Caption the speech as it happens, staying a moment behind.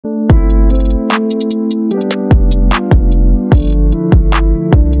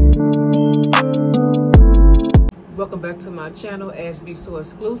welcome back to my channel, Ash Be So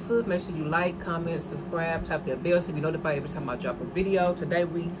Exclusive. Make sure you like, comment, subscribe, tap that bell so you be notified every time I drop a video. Today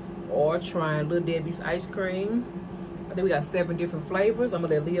we are trying Little Debbie's ice cream. I think we got 7 different flavors. I'm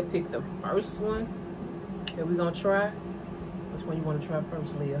gonna let Leah pick the first one that we're gonna try. Which one you want to try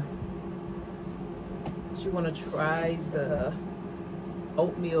first, Leah? She want to try the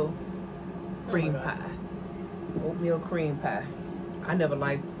oatmeal cream pie. Oatmeal cream pie. I never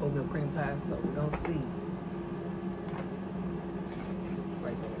liked oatmeal cream pie, so we're gonna see.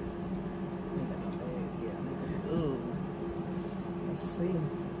 Right there. Ain't got no bag. Yeah. Ooh. Let's see.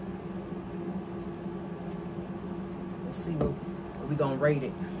 Let's see what we gonna rate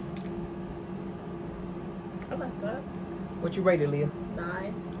it. I like that. What you rated, Leah?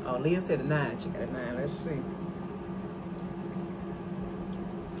 9. Oh, Leah said a 9. She got a 9. Let's see.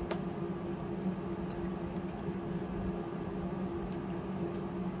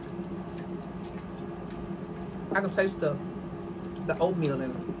 I can taste the oatmeal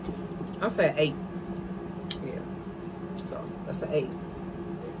in it. I'll say an 8. Yeah. So that's an 8.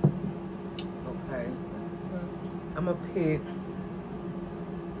 Okay. I'm gonna pick.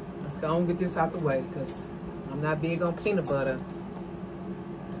 Let's go and get this out the way because I'm not big on peanut butter.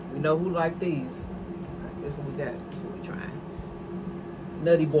 We know who like these. Right, this one we got. This what we trying.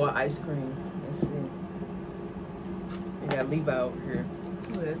 Nutty Boy ice cream. Let's see. We got Levi over here.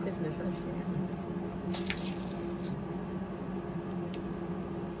 Oh, that's different than first year.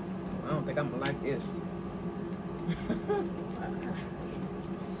 I don't think I'm gonna like this.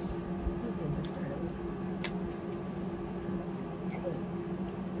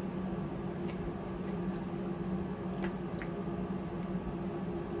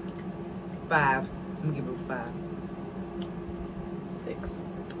 Five. I'm gonna give it a 5. 6.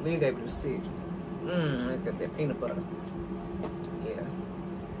 Leah gave it a 6. It's got that peanut butter. Yeah.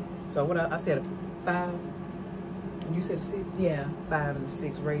 So what I said a 5. And you said a 6? Yeah. 5 and a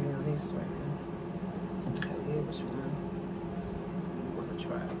 6 rating on this right now. Okay, yeah, which one? We're gonna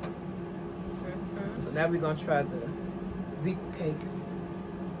try. So now we're gonna try the zebra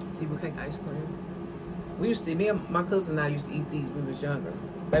cake ice cream. Me and my cousin and I used to eat these when we was younger.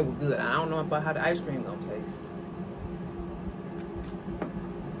 They were good. I don't know about how the ice cream gonna taste.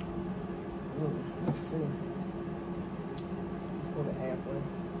 Ooh, let's see. Just put it halfway.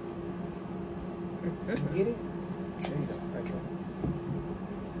 Get it? There you go, right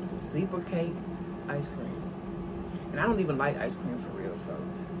there. Zebra cake ice cream. And I don't even like ice cream for real, so.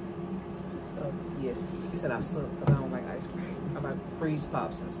 Yeah, she said I suck because I don't like ice cream. I like freeze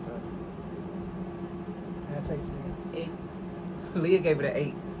pops and stuff. How it tastes it? 8. Leah gave it an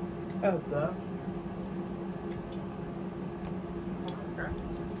 8. Oh, God.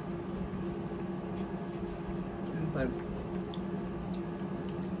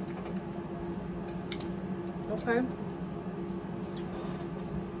 Okay.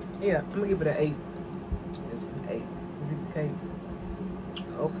 Yeah, I'm gonna give it an 8. This one, 8. Zebra cakes.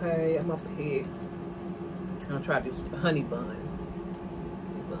 Okay, I'm gonna pick. I'm gonna try this honey bun.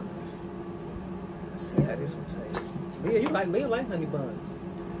 Let's see how this one tastes. Leah like honey buns.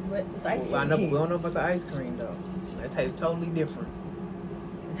 What? It's ice cream. Well, I know, but we don't know about the ice cream though. That tastes totally different.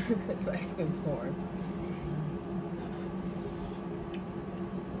 It's ice cream form.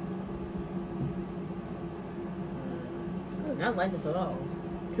 I do not like it at all.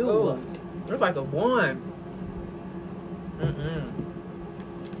 2. Ooh, it's like a 1. I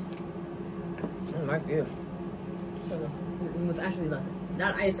don't like this. It was actually like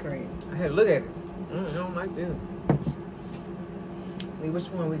not ice cream. I had to look at it. I don't like this. Which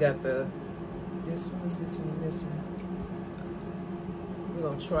one we got? This one. We're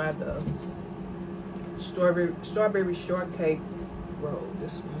gonna try the strawberry shortcake roll.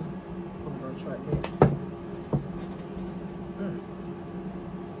 This one. I'm gonna try this.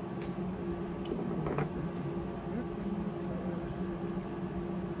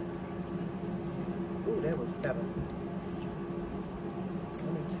 Ooh, that was got a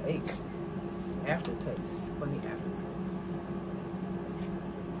funny taste. Aftertaste. Funny aftertaste.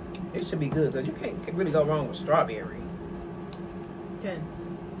 It should be good because you can't really go wrong with strawberry. 10.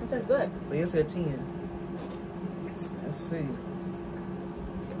 That's good. Leah said 10. Let's see.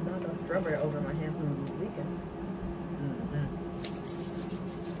 Not no strawberry over my hand when it was leaking.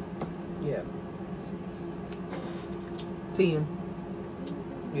 Yeah. 10.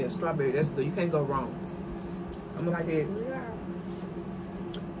 Yeah, strawberry, that's good. You can't go wrong. I'm gonna pick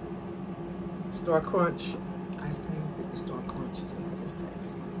Star Crunch ice cream. Pick the Star Crunch. See how this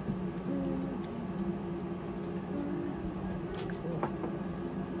tastes.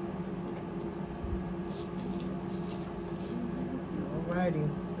 Alrighty.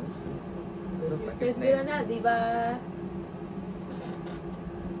 Let's see. look like it's Tastes good or snack. not, Levi?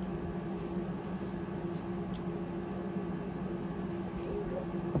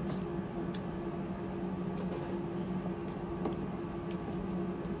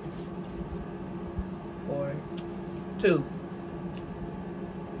 Four. Two.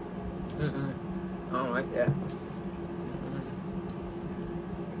 Mm-mm. I don't like that.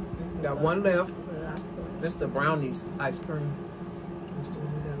 Got one left. That's the brownies ice cream. That's the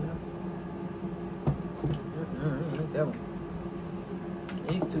one we got left. I don't like that one.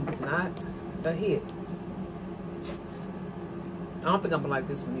 These two is not a hit. I don't think I'm gonna like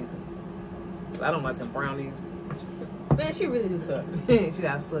this one either. I don't like them brownies. Man, she really do suck. She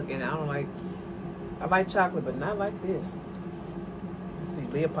got suck in it. I don't like. I like chocolate, but not like this. Let's see.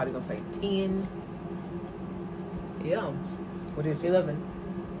 Leah probably gonna say 10. Yeah. What is it? 11.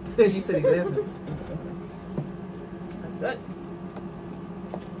 She said 11. That's good.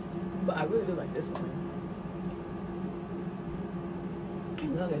 But I really do like this one.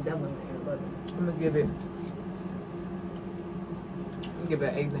 No, they're definitely an 11. I'm gonna give it. Give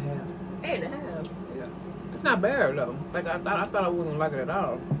it 8.5. 8.5. Yeah, it's not bad though. Like I thought I wouldn't like it at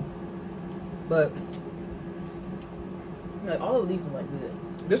all. But Like all of these are like good.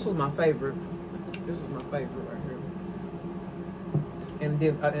 this was my favorite. This was my favorite right here. And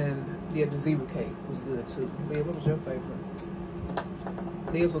this yeah, the zebra cake was good too. Leah, what was your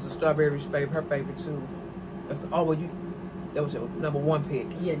favorite? Leah's was the strawberry favorite. Her favorite too. That's the, oh well, that was your number one pick.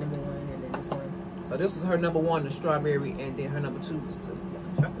 Yeah, number 1, and then this one. So this was her number one, the strawberry, and then her number 2 was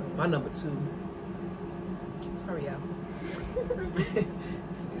my number 2. Sorry, y'all.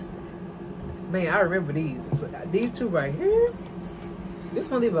 Man, I remember these. But these two right here. This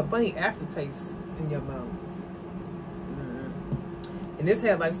one leave a funny aftertaste in your mouth. And this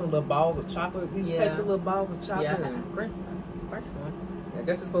had like some little balls of chocolate. These taste the little balls of chocolate. Yeah, And crunch one. I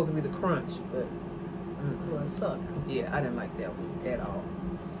guess it's supposed to be the crunch, but Well, it sucked. yeah, I didn't like that one at all.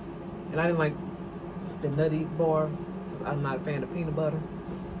 And I didn't like the nutty bar because I'm not a fan of peanut butter.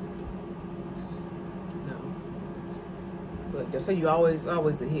 No. But they say you always a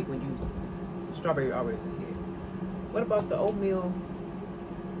hit when you strawberry always a hit. What about the oatmeal?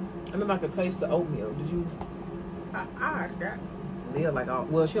 I remember I could taste the oatmeal. Did you? I like that. Leah like all.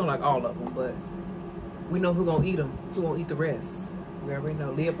 Well, she don't like all of them, but we know who gonna eat them. Who gonna eat the rest? We already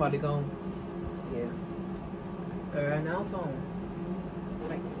know. Leah probably gonna. Yeah. Right now, phone.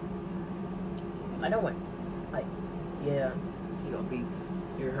 Like, I know what. Like, yeah. She gonna be.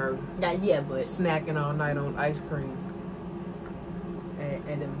 Hear her Not yet, but. snacking all night on ice cream.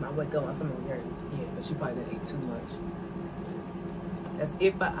 And then I wake up, my stomach will hurt. Yeah, but she probably didn't eat too much. That's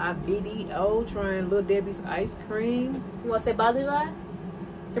it for our video. Trying Little Debbie's ice cream. You want to say bye, Levi?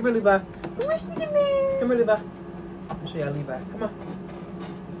 Come here, Levi. Come here. Come here, Levi. I'll show y'all Levi. Come on.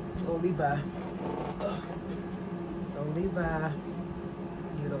 Oh, Levi. Oh, Levi.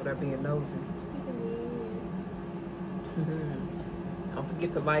 He was over there being nosy. Don't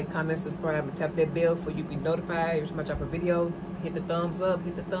forget to like, comment, subscribe, and tap that bell for you be notified every time I drop a video. Hit the thumbs up.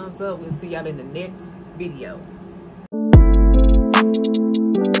 Hit the thumbs up. We'll see y'all in the next video.